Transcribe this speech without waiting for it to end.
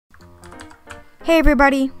Hey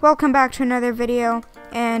everybody, welcome back to another video,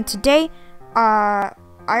 and today, I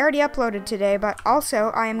already uploaded today, but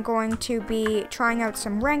also I am going to be trying out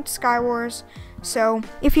some Ranked Skywars, so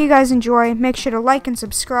if you guys enjoy, make sure to like and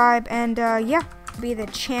subscribe, and yeah, be the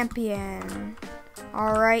champion.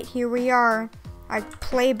 Alright, here we are.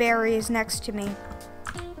 Playberry is next to me.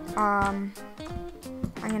 I'm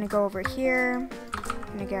gonna go over here,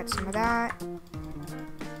 I'm gonna get some of that,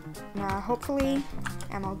 hopefully,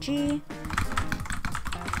 MLG.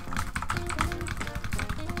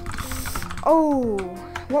 Oh,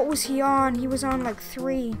 what was he on? He was on like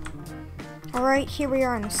 3. Alright, here we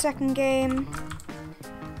are in the second game.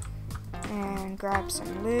 And grab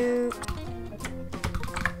some loot.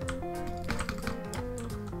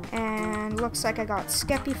 And looks like I got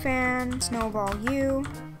Skeppy Fan, Snowball U.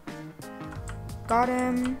 Got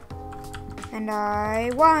him. And I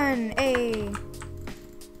won! Hey!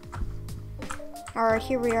 Alright,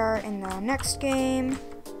 here we are in the next game.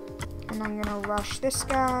 And I'm gonna rush this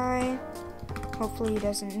guy. Hopefully he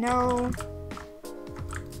doesn't know.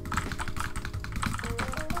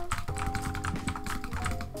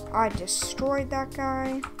 I destroyed that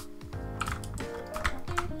guy.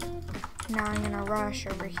 Now I'm gonna rush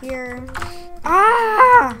over here.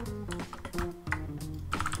 Ah!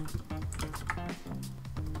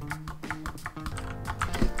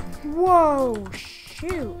 Whoa,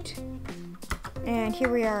 shoot. And here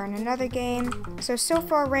we are in another game. So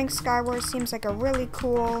far Ranked Skywars seems like a really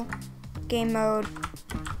cool game mode.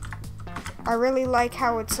 I really like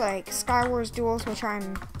how it's like Skywars duels,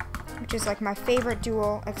 which is like my favorite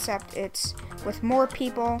duel, except it's with more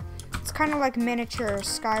people. It's kind of like miniature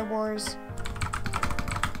Skywars.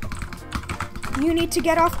 You need to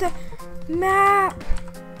get off the map!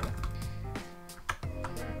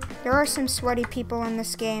 There are some sweaty people in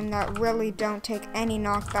this game that really don't take any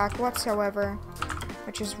knockback whatsoever,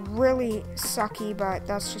 which is really sucky, but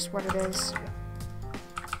that's just what it is.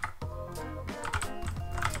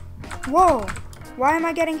 Whoa! Why am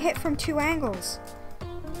I getting hit from 2 angles?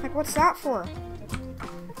 Like, what's that for?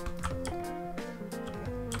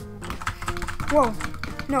 Whoa!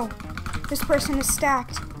 No! This person is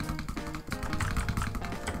stacked!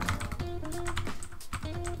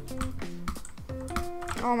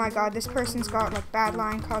 Oh my god, this person's got like bad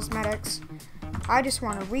line cosmetics. I just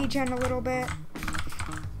want to regen a little bit.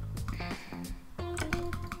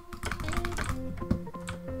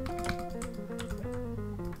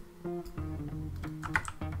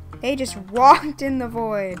 They just walked in the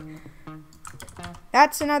void.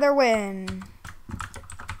 That's another win.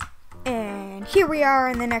 And here we are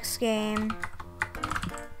in the next game.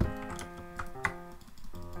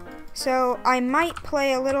 So I might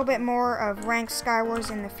play a little bit more of Ranked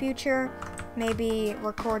Skywars in the future. Maybe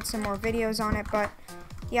record some more videos on it, but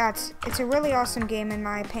yeah, it's a really awesome game in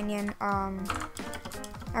my opinion.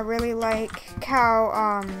 I really like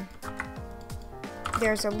how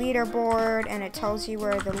there's a leaderboard and it tells you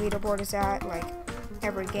where the leaderboard is at, like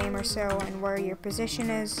every game or so, and where your position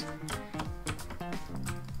is.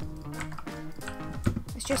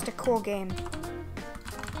 It's just a cool game.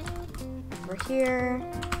 Over here.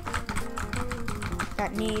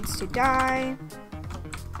 That needs to die.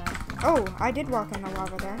 Oh, I did walk in the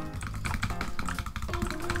lava there.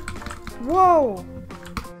 Whoa!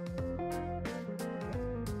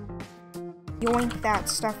 Yoink that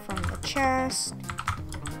stuff from the chest.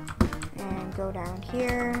 And go down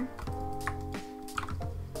here.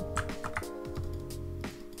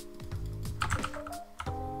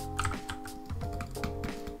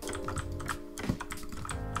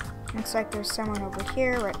 Looks like there's someone over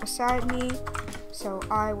here right beside me. So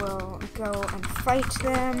I will go and fight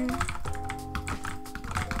them.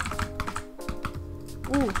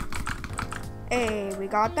 Ooh. Hey, we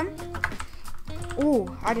got them.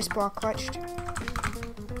 Ooh, I just block clutched.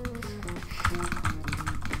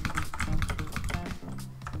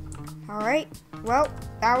 Alright, well,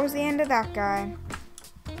 that was the end of that guy.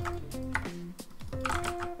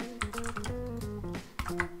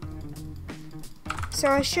 So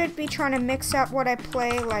I should be trying to mix up what I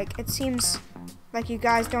play. Like, it seems like you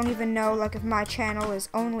guys don't even know like if my channel is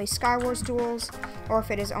only Skywars duels or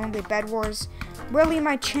if it is only Bed Wars. Really,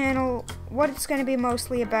 my channel, what it's going to be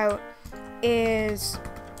mostly about is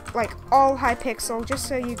like all Hypixel, just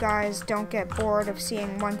so you guys don't get bored of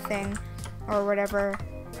seeing one thing or whatever.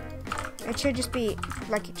 It should just be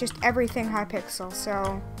like just everything Hypixel.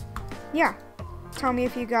 So yeah, tell me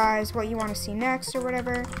if you guys what you want to see next or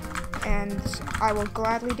whatever, and I will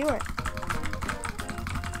gladly do it.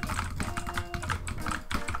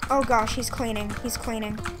 Oh gosh, he's cleaning. He's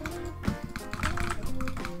cleaning.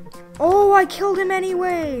 Oh, I killed him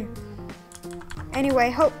anyway.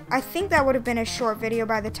 Anyway, I think that would have been a short video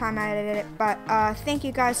by the time I edited it, but thank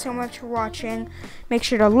you guys so much for watching. Make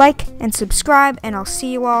sure to like and subscribe, and I'll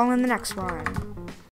see you all in the next one.